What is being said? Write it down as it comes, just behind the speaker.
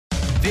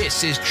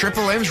This is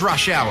Triple M's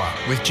Rush Hour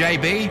with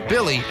JB,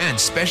 Billy and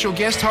special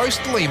guest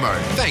host Limo.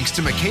 Thanks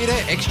to Makita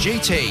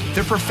XGT,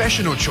 the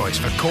professional choice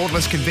for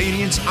cordless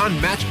convenience,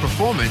 unmatched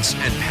performance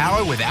and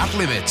power without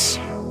limits.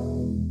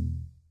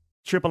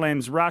 Triple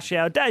M's Rush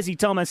Hour, Daisy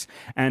Thomas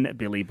and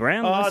Billy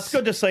Brown. Oh, it's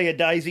good to see you,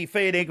 Daisy.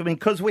 Fair dinkum,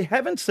 because we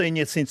haven't seen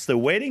you since the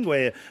wedding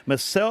where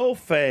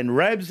myself and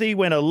Rabsy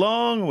went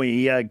along.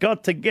 We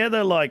got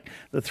together like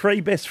the three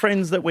best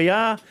friends that we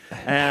are.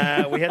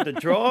 We had to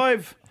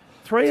drive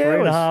 3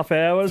 hours. 3.5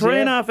 hours.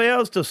 3.5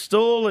 hours to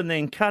Stawell and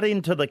then cut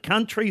into the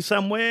country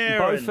somewhere.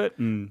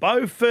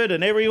 Beaufort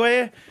and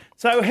everywhere.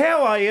 So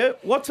how are you?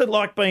 What's it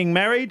like being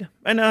married?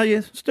 And are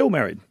you still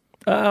married?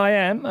 I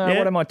am.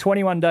 What am I,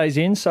 21 days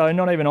in, so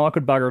not even I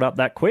could bugger it up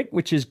that quick,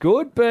 which is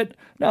good. But,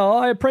 no,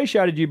 I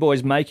appreciated you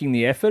boys making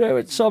the effort.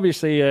 It's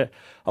obviously a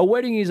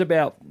wedding is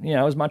about,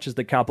 as much as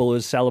the couple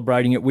is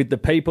celebrating it with the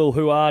people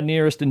who are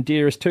nearest and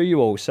dearest to you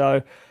all.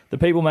 So the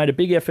people made a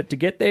big effort to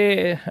get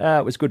there.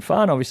 It was good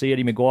fun. Obviously,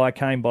 Eddie Maguire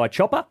came by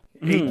chopper.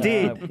 He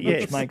did,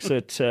 yes. Which makes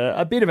it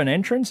a bit of an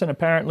entrance, and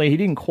apparently he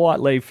didn't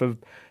quite leave for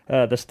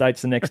the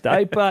States the next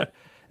day, but...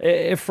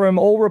 From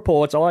all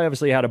reports, I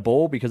obviously had a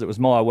ball because it was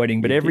my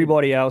wedding, but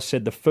everybody else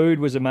said the food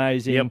was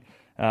amazing.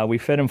 Yep. We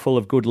fed them full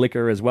of good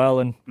liquor as well,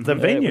 and the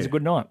venue it was a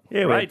good night.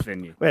 Yeah, great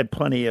venue. We had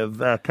plenty of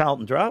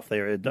Carlton Draft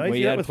there, Daisy.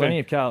 We had plenty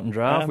of Carlton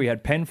Draft. We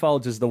had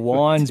Penfolds as the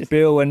wines,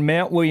 Bill, and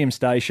Mount William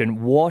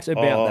Station. What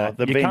about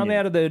that? You venue. Come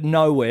out of the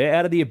nowhere,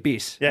 out of the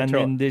abyss,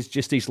 then there's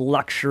just this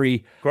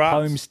luxury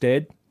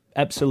homestead.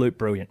 Absolute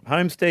brilliant.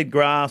 Homestead,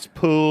 grass,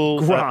 pool.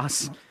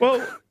 Grass.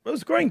 Well... It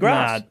was green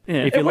grass.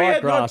 If you like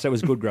grass, it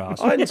was good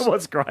grass. It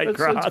was great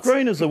grass. It's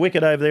green as the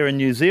wicket over there in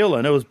New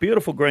Zealand. It was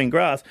beautiful green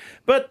grass.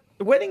 But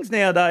weddings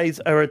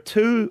nowadays are a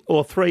 2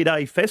 or 3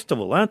 day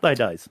festival, aren't they,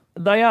 Days?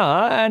 They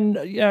are, and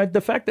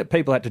the fact that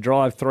people had to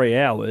drive 3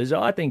 hours,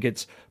 I think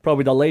it's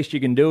probably the least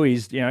you can do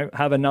is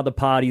have another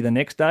party the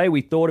next day.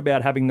 We thought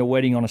about having the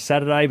wedding on a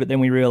Saturday, but then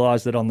we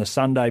realised that on the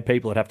Sunday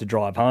people would have to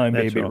drive home,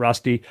 be a bit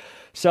rusty.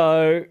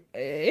 So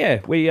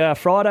we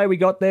Friday we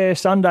got there,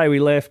 Sunday we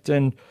left,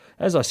 and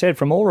as I said,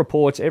 from all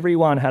reports,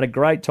 everyone had a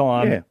great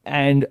time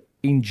and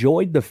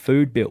enjoyed the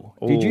food, Bill.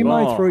 Did you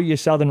mow through your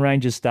Southern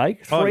Rangers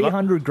steak?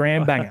 300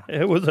 gram banger.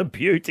 It was a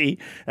beauty.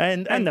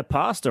 And the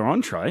pasta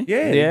entree.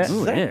 Yeah,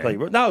 exactly.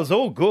 No, it was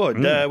all good.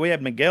 We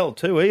had Miguel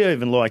too. He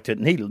even liked it,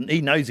 and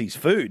he knows his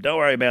food. Don't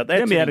worry about that.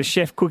 Then we had a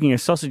chef cooking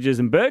us sausages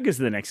and burgers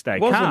the next day.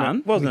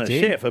 Wasn't a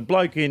chef, a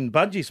bloke in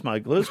budgie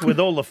smugglers with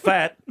all the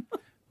fat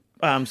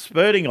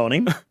spurting on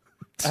him.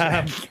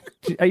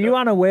 Are you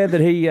unaware that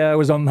he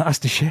was on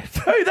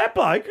MasterChef? Who, that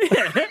bloke?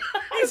 Yeah.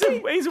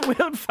 He's a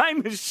world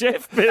famous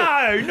chef, Bill.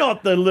 No,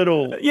 not the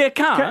little... Yeah,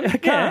 Khan.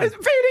 Khan.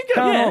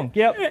 Khan.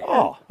 Yep.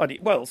 Oh,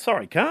 well,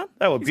 sorry, Khan.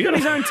 They were beautiful.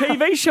 He's got his own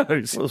TV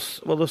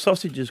shows. Well, the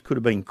sausages could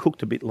have been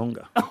cooked a bit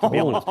longer, to be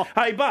honest.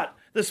 Hey, but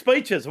the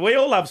speeches, we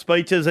all love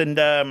speeches, and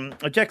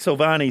Jack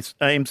Silvani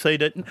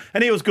AMC'd it,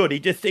 and he was good. He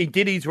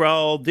did his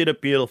role, did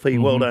it beautifully.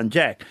 Well done,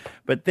 Jack.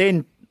 But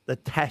then...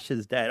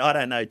 Tasha's dad, I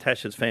don't know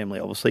Tasha's family,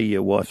 obviously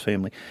your wife's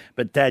family,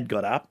 but Dad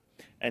got up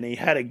and he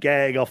had a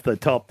gag off the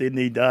top, didn't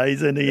he,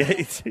 Days? And he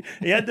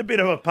had the bit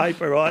of a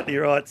paper, right? And he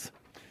writes,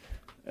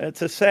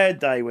 "It's a sad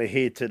day we're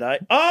here today."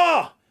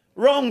 Oh,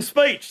 wrong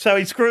speech. So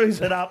he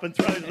screws it up and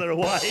throws it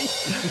away.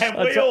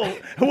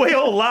 And we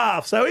all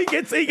laugh. So he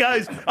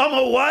goes, "I'm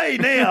away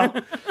now."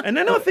 And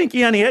then I think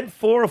he only had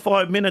 4 or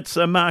 5 minutes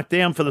marked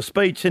down for the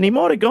speech, and he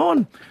might have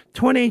gone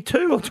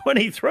 22 or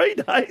 23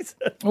 days.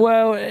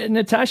 Well,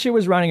 Natasha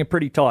was running a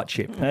pretty tight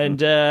ship,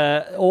 and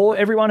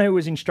everyone who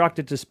was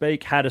instructed to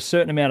speak had a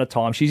certain amount of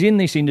time. She's in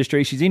this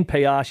industry, she's in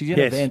PR, she's in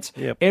events.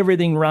 Yep.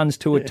 Everything runs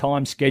to a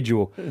time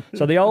schedule.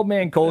 So the old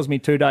man calls me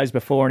 2 days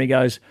before and he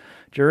goes,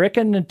 "Do you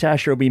reckon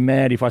Natasha will be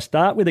mad if I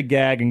start with a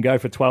gag and go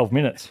for 12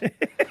 minutes?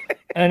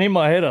 And in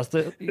my head, I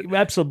said,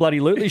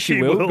 absolutely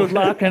she will. Good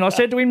luck. And I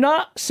said to him,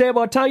 "Nah, Seb,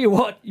 I tell you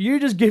what, you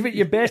just give it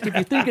your best. If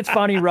you think it's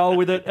funny, roll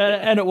with it."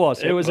 And it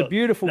was. It was a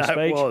beautiful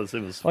speech. It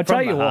was. I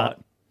tell you what,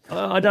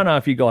 I don't know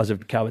if you guys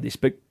have covered this,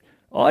 but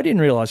I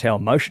didn't realise how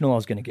emotional I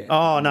was going to get.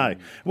 Oh, no.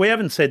 We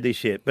haven't said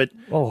this yet, but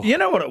you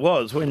know what it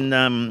was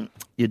when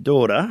your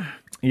daughter...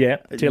 Yeah,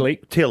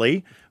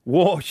 Tilly,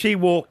 she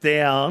walked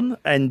down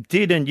and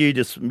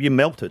you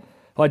melted.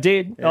 I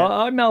did. Yeah.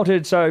 I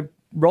melted. So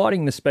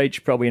writing the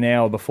speech probably an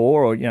hour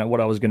before, or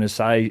what I was going to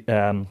say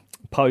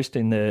post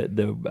in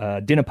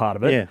the dinner part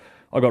of it,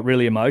 I got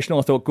really emotional.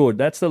 I thought, good,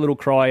 that's the little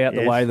cry out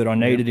the way that I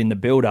needed in the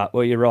build-up.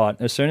 Well, you're right.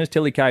 As soon as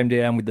Tilly came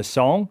down with the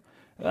song,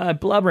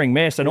 blubbering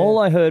mess, and all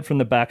I heard from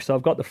the back, so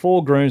I've got the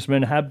 4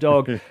 groomsmen,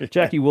 Habdog,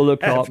 Jackie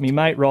Woolacott, me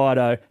mate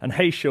Rido, and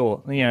Heath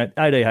Shaw,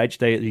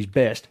 ADHD at his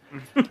best.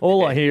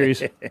 All I hear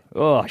is,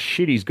 "Oh,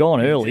 shit, he's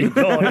gone early."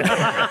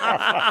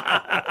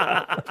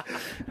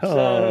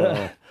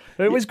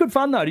 It was good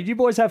fun, though. Did you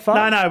boys have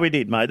fun? No, we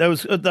did, mate.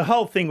 The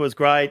whole thing was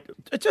great.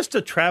 Just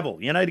to travel,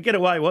 to get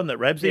away, wasn't it,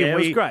 Rabsy? Yeah, it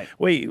was great.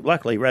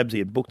 Luckily, Rabsy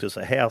had booked us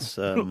a house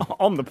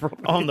on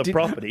the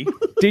property.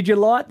 Did you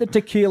like the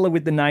tequila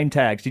with the name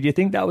tags? Did you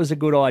think that was a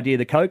good idea?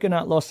 The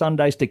Coconut Los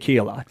Sundays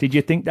tequila. Did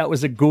you think that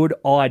was a good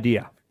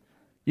idea?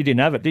 You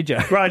didn't have it, did you?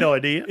 Great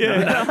idea.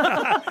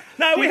 Yeah.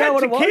 No, we had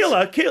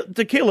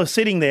tequila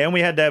sitting there, and we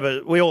had to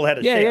have we all had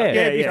a share.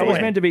 It was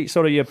meant to be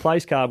sort of your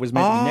place card was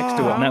meant to be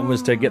next to it, and that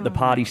was to get the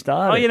party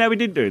started. Oh, we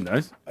did do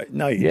those.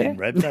 No, you didn't,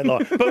 Rab. No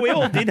lie. But we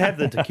all did have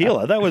the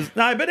tequila.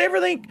 But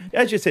everything,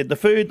 as you said, the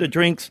food, the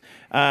drinks,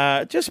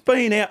 just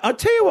being out. I'll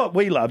tell you what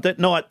we loved at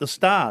night, the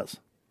stars.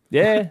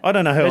 Yeah. I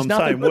don't know how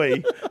saying we.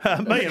 Me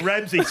and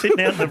Rabsy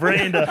sitting out in the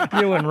veranda.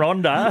 You and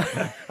Rhonda.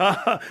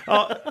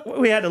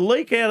 We had a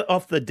leak out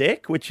off the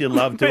deck, which you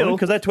love doing,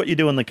 because that's what you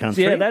do in the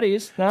country. Yeah, that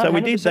is. No, so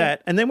we 100%. did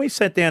that, and then we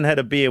sat down, had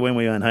a beer when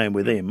we went home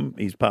with him,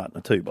 his partner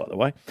too, by the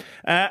way,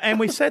 and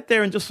we sat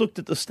there and just looked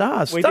at the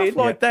stars. Stuff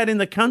like that in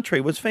the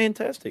country was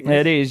fantastic.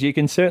 It is. You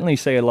can certainly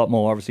see a lot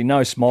more, obviously.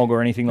 No smog or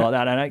anything like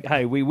that. And,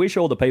 hey, we wish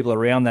all the people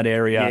around that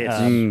area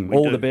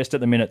all the best at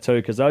the minute too,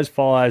 because those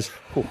fires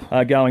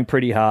are going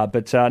pretty hard.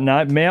 But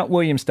no, Mount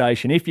William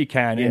Station, if you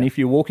can, and if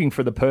you're walking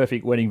for the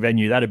perfect wedding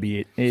venue, that'd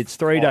be it. It's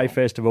 3-day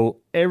festival,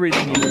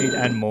 everything you need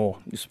and more.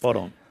 You're spot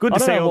on. Good to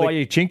see I don't know why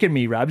you're chinking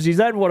me, Rabs. Is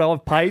that what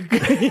I've paid?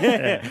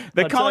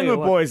 The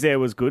Collingwood boys there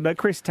was good. Like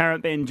Chris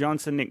Tarrant, Ben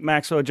Johnson, Nick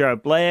Maxwell, Joe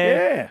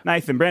Blair,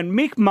 Nathan Brown,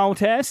 Mick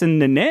Malthouse and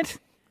Nanette.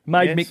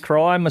 Made Mick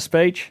cry in my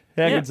speech.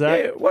 How good's that?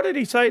 Yeah. What did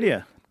he say to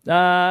you?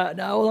 No,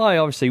 well, I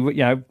obviously,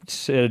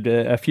 said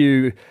a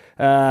few...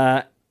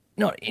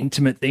 not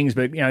intimate things,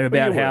 but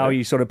about how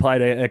he sort of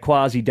played a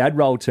quasi dad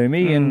role to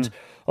me, and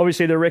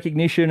obviously the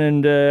recognition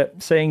and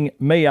seeing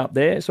me up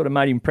there sort of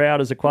made him proud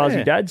as a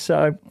quasi dad.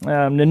 So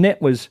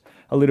Nanette was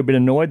a little bit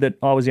annoyed that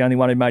I was the only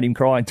one who made him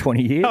cry in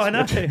 20 years. Oh, I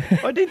know.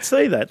 I did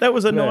see that. That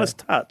was a nice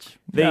touch.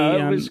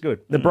 It was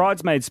good. The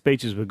bridesmaid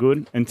speeches were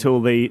good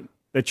until the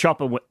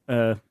chopper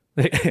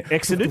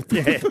exited.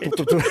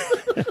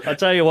 I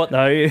tell you what,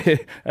 though,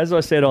 as I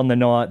said on the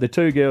night, the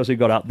two girls who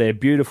got up there,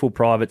 beautiful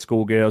private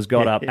school girls,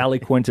 got up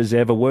eloquent as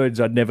ever, words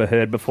I'd never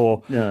heard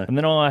before. No. And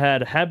then I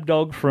had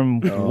Habdog from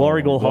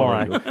Warrigal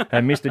High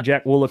and Mr.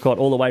 Jack Woolacott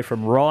all the way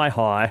from Rye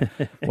High.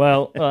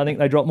 Well, I think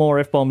they dropped more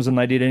F-bombs than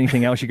they did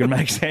anything else you could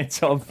make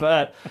sense of.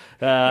 But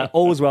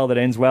all's well that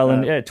ends well.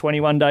 And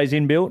 21 days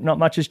in, Bill, not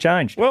much has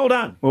changed. Well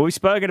done. Well, we've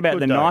spoken about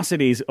the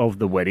niceties of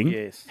the wedding.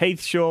 Yes.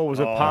 Heath Shaw was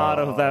a part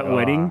of that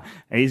wedding.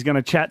 He's going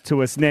to chat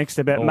to us next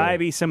about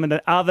maybe some of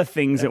the other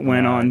things that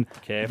went on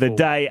the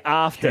day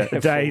after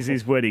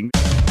Daisy's wedding.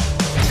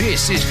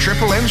 This is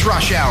Triple M's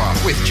Rush Hour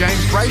with James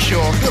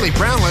Brayshaw, Billy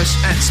Brownless,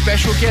 and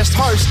special guest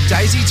host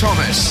Daisy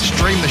Thomas.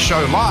 Stream the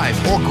show live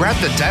or grab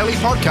the daily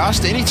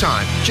podcast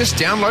anytime. Just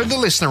download the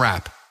Listener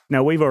app.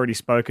 Now, we've already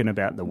spoken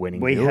about the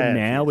wedding.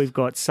 Now we've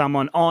got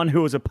someone on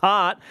who was a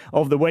part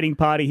of the wedding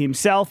party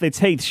himself. It's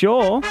Heath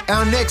Shaw.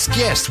 Our next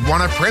guest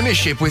won a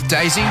premiership with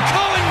Daisy.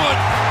 Collingwood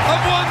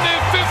have won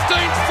their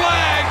 15th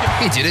flag.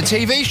 He did a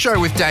TV show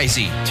with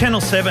Daisy.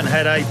 Channel 7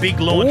 had a big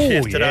launch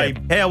yesterday.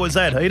 How was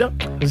that, Heater?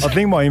 I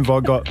think my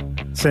invite got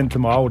sent to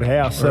my old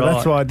house, so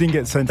that's why I didn't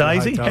get sent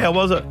Daisy, to the hotel. how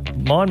was it?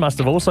 Mine must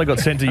have also got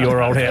sent to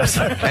your old house.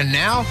 And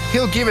now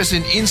he'll give us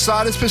an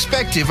insider's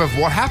perspective of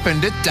what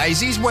happened at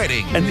Daisy's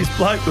wedding. And this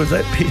bloke was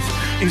that pissed.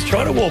 He was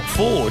trying to walk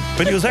forward,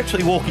 but he was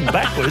actually walking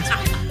backwards.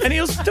 And he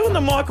was doing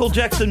the Michael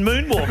Jackson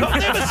moonwalk.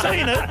 I've never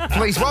seen it.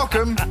 Please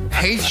welcome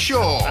Heath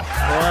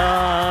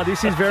Shaw.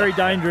 This is very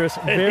dangerous.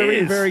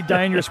 Very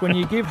dangerous. When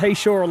you give Heath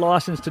Shaw a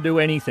licence to do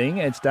anything,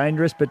 it's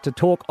dangerous. But to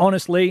talk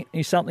honestly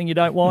is something you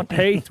don't want.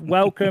 Heath,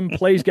 welcome.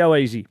 Please go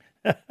easy.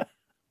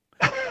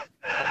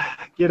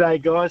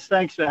 G'day, guys.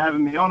 Thanks for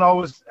having me on. I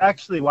was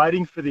actually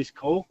waiting for this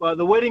call.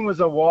 The wedding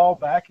was a while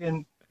back,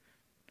 and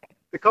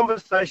the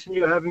conversation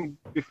you were having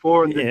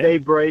before and the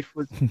debrief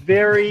was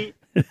very,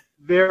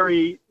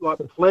 very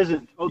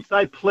pleasant. I would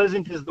say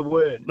pleasant is the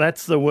word.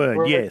 That's the word,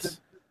 whereas yes.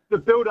 The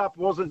build-up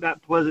wasn't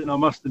that pleasant, I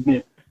must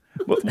admit.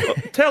 Well,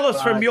 tell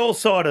us from your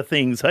side of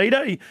things,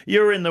 Heater.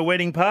 You were in the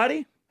wedding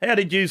party. How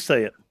did you see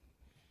it?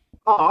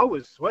 Oh, I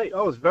was sweet.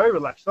 I was very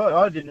relaxed.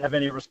 I didn't have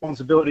any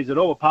responsibilities at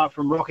all apart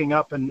from rocking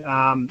up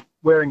and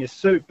wearing a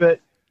suit. But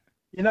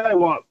you know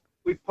what?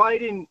 We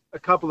played in a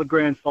couple of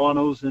grand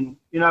finals, and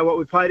you know what?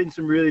 We played in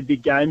some really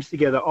big games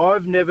together.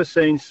 I've never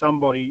seen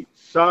somebody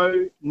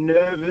so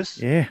nervous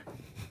in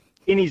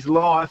his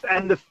life.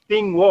 And the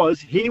thing was,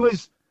 he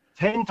was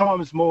 10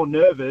 times more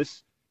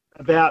nervous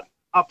about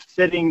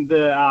upsetting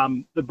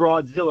the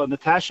bridezilla,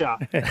 Natasha,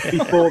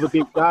 before the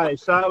big day.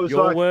 So it was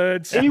your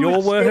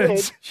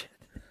words.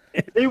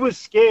 He was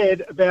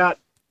scared about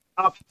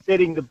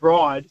upsetting the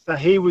bride, so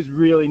he was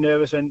really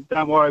nervous. And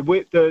don't worry,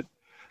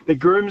 the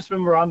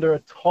groomsmen were under a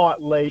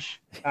tight leash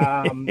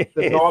the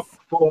night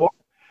before,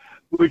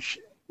 which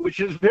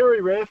is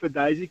very rare for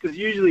Daisy because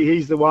usually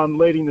he's the one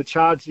leading the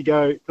charge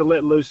to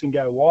let loose and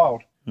go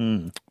wild.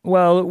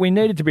 Well, we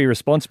needed to be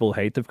responsible,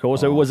 Heath, of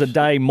course. It was a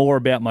day more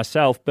about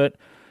myself, but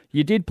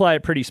you did play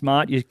it pretty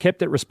smart. You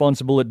kept it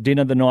responsible at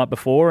dinner the night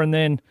before, and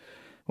then,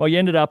 well, you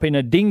ended up in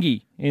a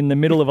dinghy in the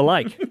middle of a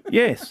lake.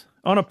 Yes,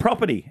 on a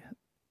property.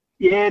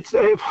 Yeah,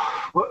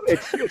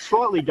 it's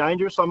slightly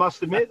dangerous, I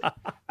must admit.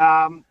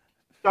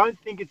 Don't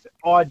think it's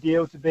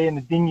ideal to be in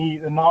the dinghy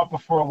the night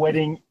before a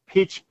wedding,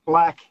 pitch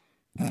black,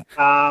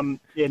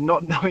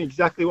 not knowing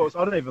exactly what was.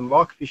 I don't even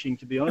like fishing,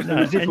 to be honest. No,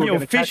 as if and we're you're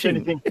going to catch fishing.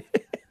 anything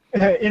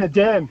in a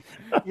dam.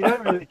 You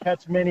don't really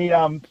catch many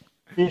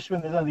fish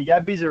when there's only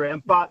yabbies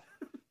around. But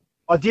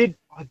I did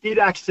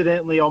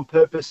accidentally, on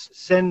purpose,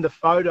 send the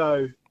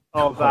photo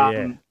of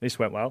This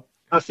went well.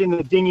 us in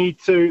the dinghy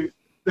to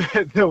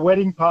the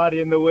wedding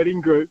party and the wedding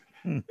group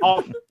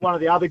off one of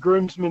the other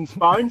groomsmen's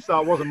phones,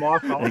 so it wasn't my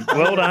fault.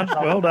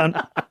 Well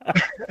done.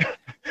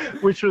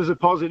 Which was a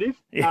positive.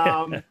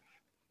 Yeah.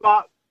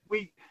 But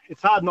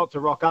it's hard not to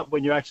rock up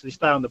when you actually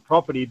stay on the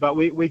property. But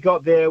we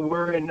got there,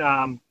 we're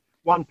in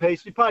one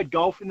piece. We played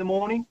golf in the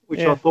morning,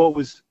 which I thought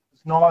was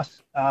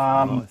nice.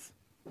 Nice.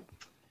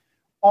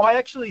 I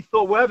actually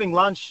thought we're having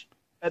lunch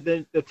at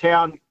the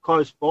town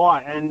close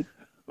by, and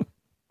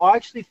I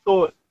actually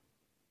thought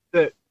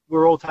that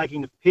we're all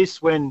taking the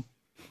piss when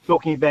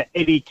talking about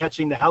Eddie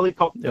catching the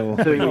helicopter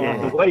to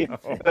the wedding.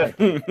 But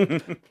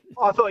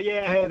I thought,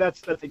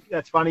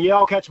 that's funny. Yeah,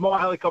 I'll catch my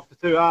helicopter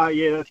too.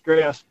 That's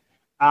grouse.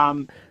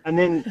 And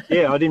then,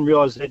 I didn't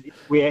realise that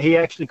he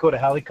actually caught a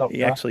helicopter.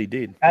 He actually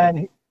did.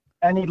 And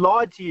he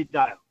lied to you,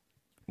 Dale.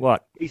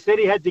 What? He said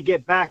he had to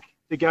get back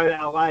to go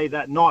to LA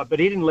that night, but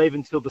he didn't leave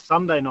until the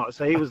Sunday night,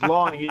 so he was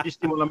lying. He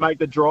just didn't want to make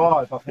the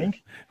drive, I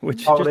think.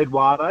 Which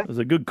Eduardo. was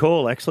a good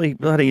call, actually.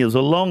 Bloody, it was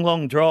a long,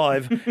 long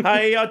drive.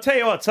 Hey, I'll tell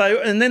you what,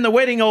 and then the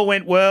wedding all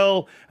went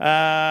well.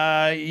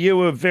 You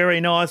were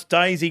very nice.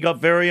 Daisy got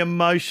very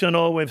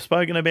emotional. We've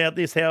spoken about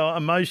this, how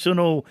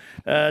emotional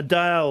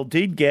Dale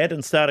did get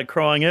and started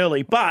crying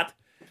early. But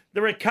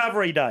the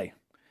recovery day.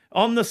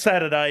 On the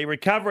Saturday,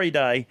 recovery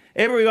day,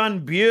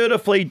 everyone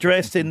beautifully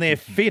dressed in their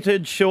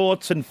fitted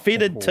shorts and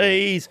fitted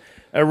tees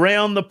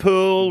around the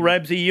pool.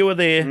 Rabsy, you were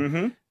there.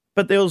 Mm-hmm.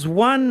 But there was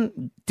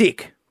one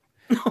dick.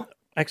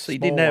 Actually, he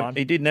didn't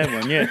have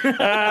one,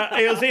 yeah.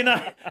 He was in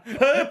a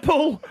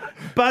purple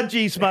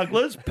budgie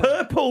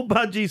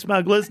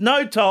smugglers,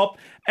 no top,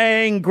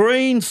 and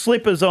green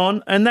slippers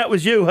on, and that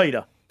was you,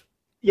 Heater.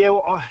 Yeah,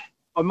 well,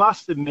 I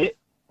must admit,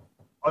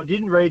 I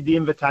didn't read the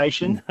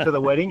invitation to the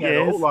wedding at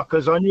all,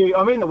 because I knew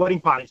I'm in the wedding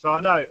party, so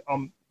I know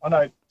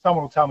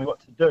someone will tell me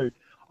what to do.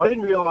 I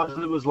didn't realise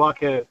it was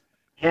like a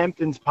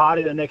Hamptons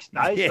party the next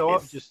day, so I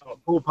just thought,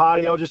 pool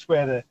party. I'll just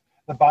wear the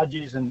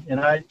budgies and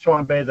try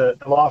and be the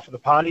life of the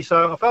party.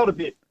 So I felt a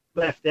bit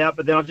left out,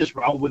 but then I just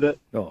rolled with it.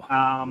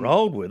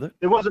 Rolled with it.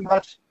 There wasn't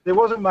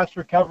much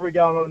recovery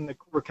going on in the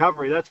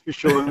recovery, that's for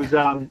sure. It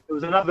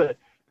was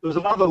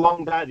another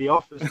long day at the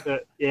office,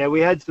 but we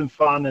had some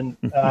fun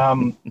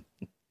and.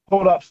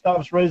 Pulled up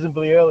stumps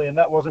reasonably early, and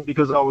that wasn't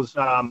because I was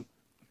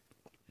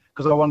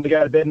because I wanted to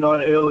go to bed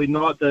early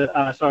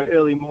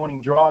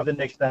morning drive the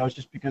next day. It was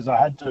just because I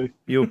had to.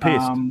 You were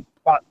pissed,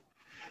 but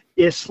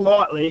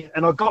slightly,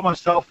 and I got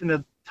myself in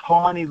a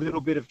tiny little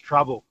bit of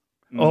trouble.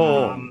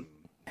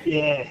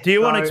 Yeah. Do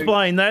you want to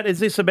explain that? Is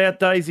this about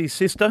Daisy's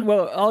sister?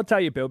 Well, I'll tell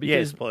you, Bill,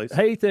 because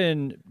Heath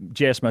and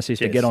Jess, my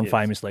sister, get on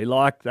famously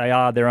like they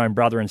are their own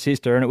brother and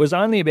sister, and it was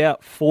only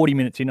about 40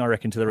 minutes in, I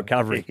reckon, to the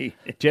recovery.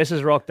 Jess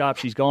has rocked up.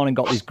 She's gone and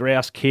got this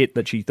grouse kit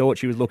that she thought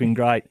she was looking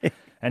great.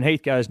 And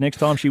Heath goes, next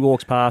time she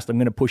walks past, I'm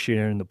going to push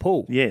her in the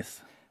pool.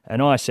 Yes. And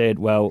I said,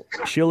 well,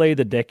 she'll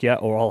either deck you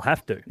or I'll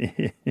have to.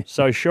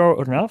 So sure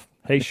enough,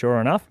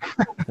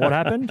 what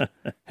happened?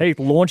 Heath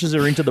launches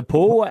her into the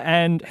pool,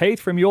 and Heath,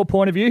 from your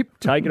point of view,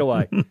 take it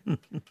away.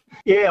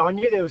 Yeah, I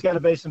knew there was going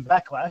to be some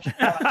backlash.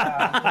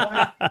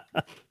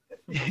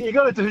 You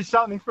got to do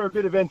something for a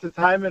bit of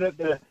entertainment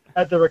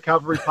at the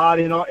recovery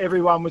party, and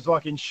everyone was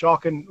like in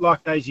shock. And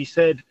like Daisy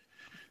said,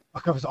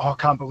 I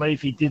can't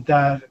believe he did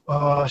that.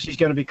 Oh, she's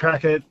going to be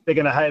cracked. They're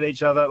going to hate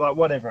each other, like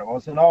whatever it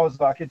was. And I was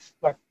like, it's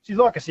like she's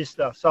like a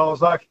sister. So I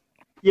was like,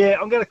 yeah,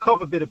 I'm going to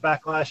cop a bit of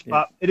backlash,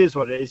 but it is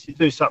what it is. You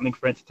do something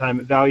for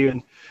entertainment value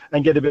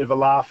and get a bit of a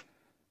laugh.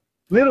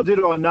 Little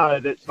did I know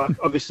that, like,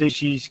 obviously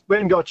she's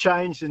went and got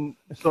changed and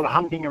sort of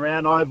hunting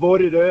around. I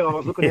avoided her. I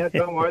was looking out,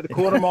 don't worry, at the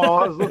corner of my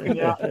eye, I was looking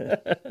out.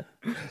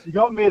 She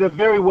got me at a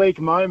very weak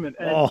moment.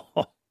 And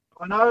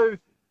I know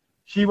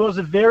she was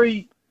a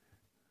very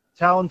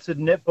talented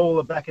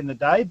netballer back in the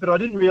day, but I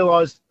didn't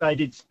realise they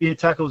did spear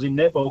tackles in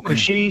netball because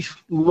she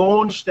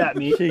launched at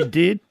me. She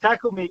did?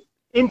 Tackled me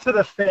into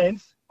the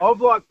fence. I've,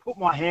 like, put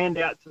my hand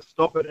out to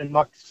stop it and,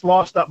 like,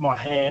 sliced up my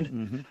hand.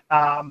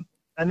 Mm-hmm.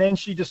 And then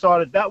she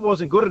decided that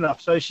wasn't good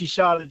enough, so she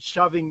started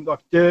shoving,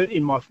 like, dirt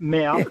in my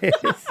mouth,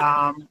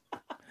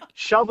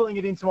 shoveling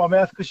it into my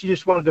mouth because she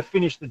just wanted to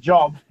finish the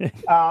job.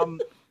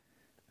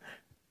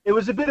 It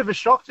was a bit of a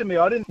shock to me.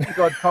 I didn't think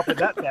I'd cop it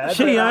that bad.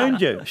 She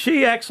owned you.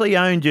 She actually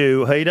owned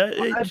you,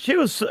 Heater. She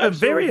was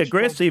very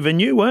aggressive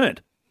and you weren't.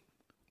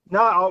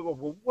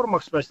 No, what am I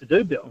supposed to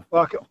do, Bill?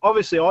 Like,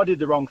 obviously I did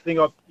the wrong thing.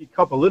 You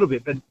cop a little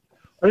bit, but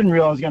I didn't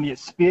realise I was going to get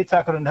spear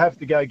tackled and have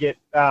to go get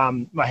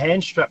my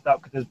hand strapped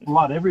up because there's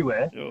blood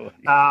everywhere.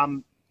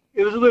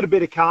 It was a little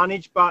bit of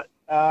carnage, but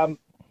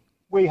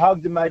we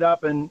hugged and made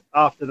up, and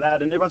after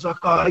that, and everyone's like,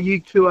 oh, are you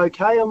two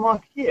okay? I'm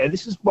like, yeah,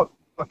 this is what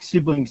like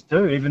siblings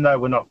do, even though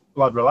we're not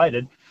blood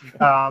related.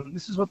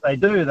 This is what they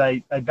do.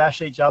 They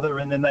bash each other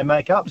and then they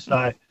make up.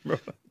 So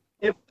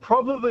It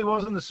probably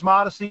wasn't the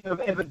smartest thing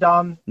I've ever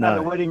done at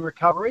a wedding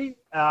recovery.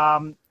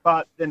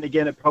 But then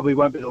again, it probably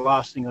won't be the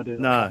last thing I do.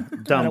 No,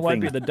 dumb and it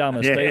won't thing. be the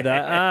dumbest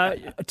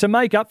either. To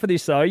make up for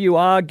this, though, you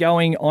are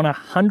going on a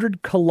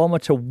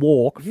 100-kilometre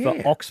walk for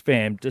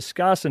Oxfam.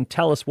 Discuss and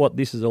tell us what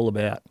this is all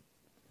about.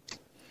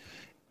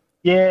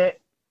 Yeah,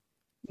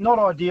 not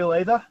ideal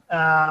either.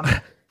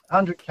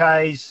 100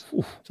 Ks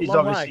is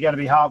obviously going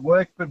to be hard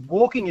work, but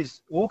walking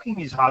is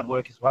hard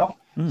work as well.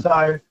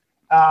 So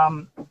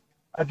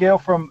a girl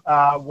from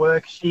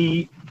work,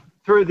 she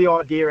threw the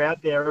idea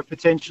out there of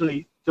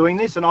potentially doing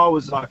this, and I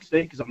was like,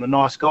 see, because I'm a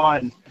nice guy,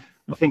 and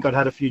I think I'd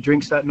had a few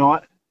drinks that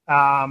night.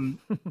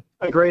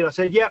 Agreed. I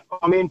said, yep,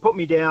 I'm in, put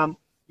me down.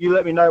 You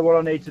let me know what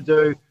I need to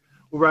do.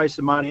 We'll raise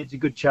some money. It's a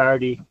good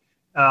charity.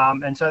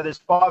 And so there's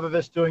 5 of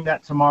us doing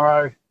that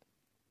tomorrow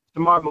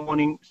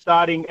morning.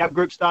 Our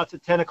group starts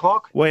at 10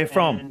 o'clock. Where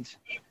from?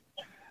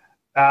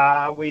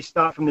 And, we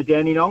start from the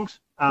Dandenongs.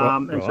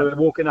 And so we're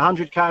walking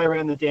 100K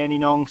around the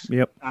Dandenongs.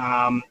 Yep.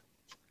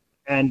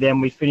 And then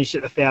we finish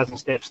at 1,000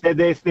 steps.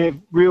 They're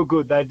real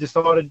good. They've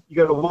decided you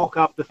got to walk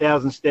up the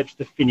 1,000 steps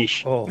to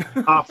finish.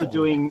 After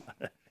doing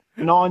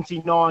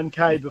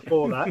 99K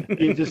before that,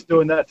 you're just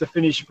doing that to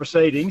finish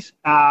proceedings.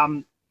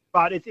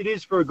 But it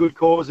is for a good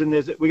cause, and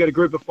we got a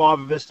group of 5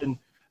 of us and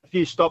a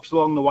few stops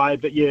along the way.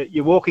 But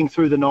you're walking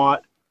through the night,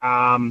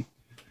 and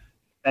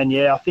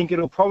I think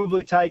it'll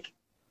probably take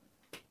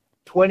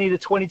 20 to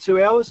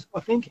 22 hours. I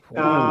think.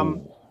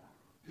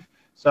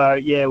 So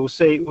we'll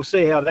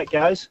see how that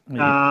goes.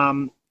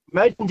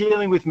 Imagine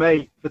dealing with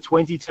me for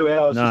 22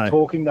 hours just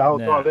talking the whole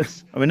time.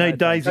 We need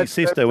Daisy's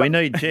sister. We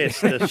need Jess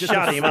to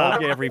shut him up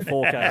every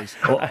 4Ks.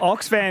 Well,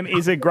 Oxfam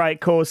is a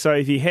great cause, so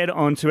if you head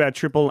on to our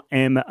Triple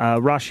M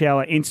Rush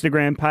Hour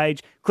Instagram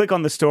page, click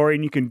on the story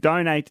and you can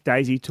donate to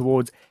Daisy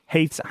towards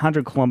Heath's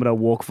 100-kilometre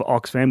walk for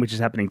Oxfam, which is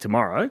happening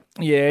tomorrow.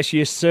 Yes,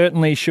 you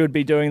certainly should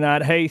be doing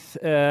that. Heath,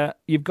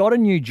 you've got a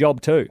new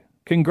job too.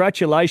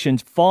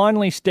 Congratulations.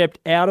 Finally stepped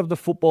out of the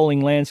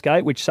footballing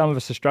landscape, which some of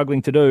us are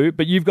struggling to do,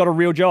 but you've got a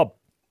real job.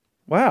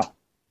 Wow.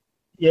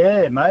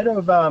 Yeah, mate.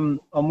 I'm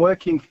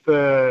working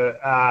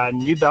for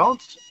New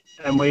Balance,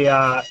 and we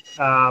are.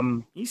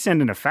 You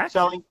sending a fax?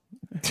 Selling.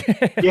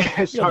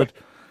 Yeah, sorry.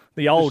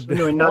 The old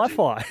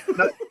Wi-Fi.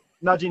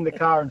 Nudging the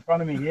car in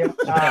front of me here.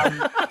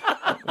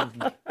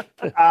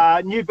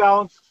 New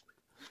Balance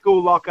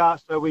school locker.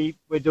 So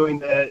we're doing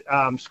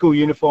the school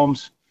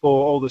uniforms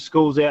for all the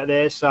schools out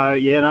there. So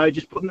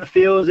just putting the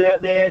feelers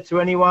out there to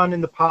anyone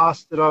in the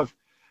past that I've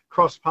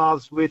crossed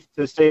paths with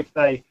to see if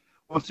they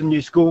want some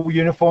new school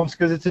uniforms,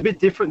 because it's a bit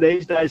different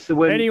these days to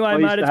when. Anyway,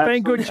 mate, it's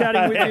been good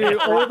chatting with you.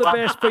 All the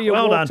best for your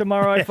walk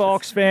tomorrow for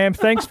Oxfam.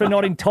 Thanks for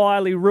not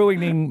entirely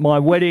ruining my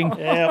wedding,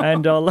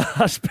 and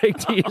I'll speak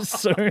to you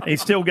soon.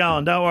 He's still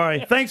going, don't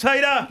worry. Thanks,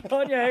 Heater.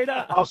 On you,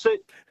 Heater. I'll see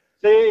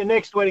you at your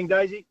next wedding,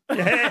 Daisy.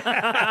 Collingwood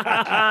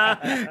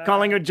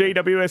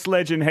GWS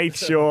legend Heath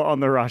Shaw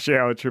on the Rush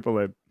Hour Triple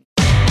M.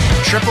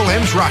 Triple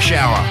M's Rush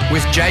Hour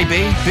with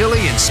JB, Billy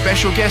and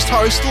special guest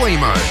host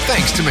Limo.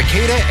 Thanks to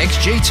Makita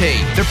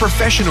XGT, the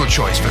professional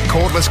choice for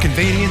cordless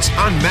convenience,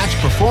 unmatched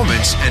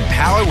performance and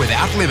power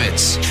without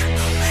limits.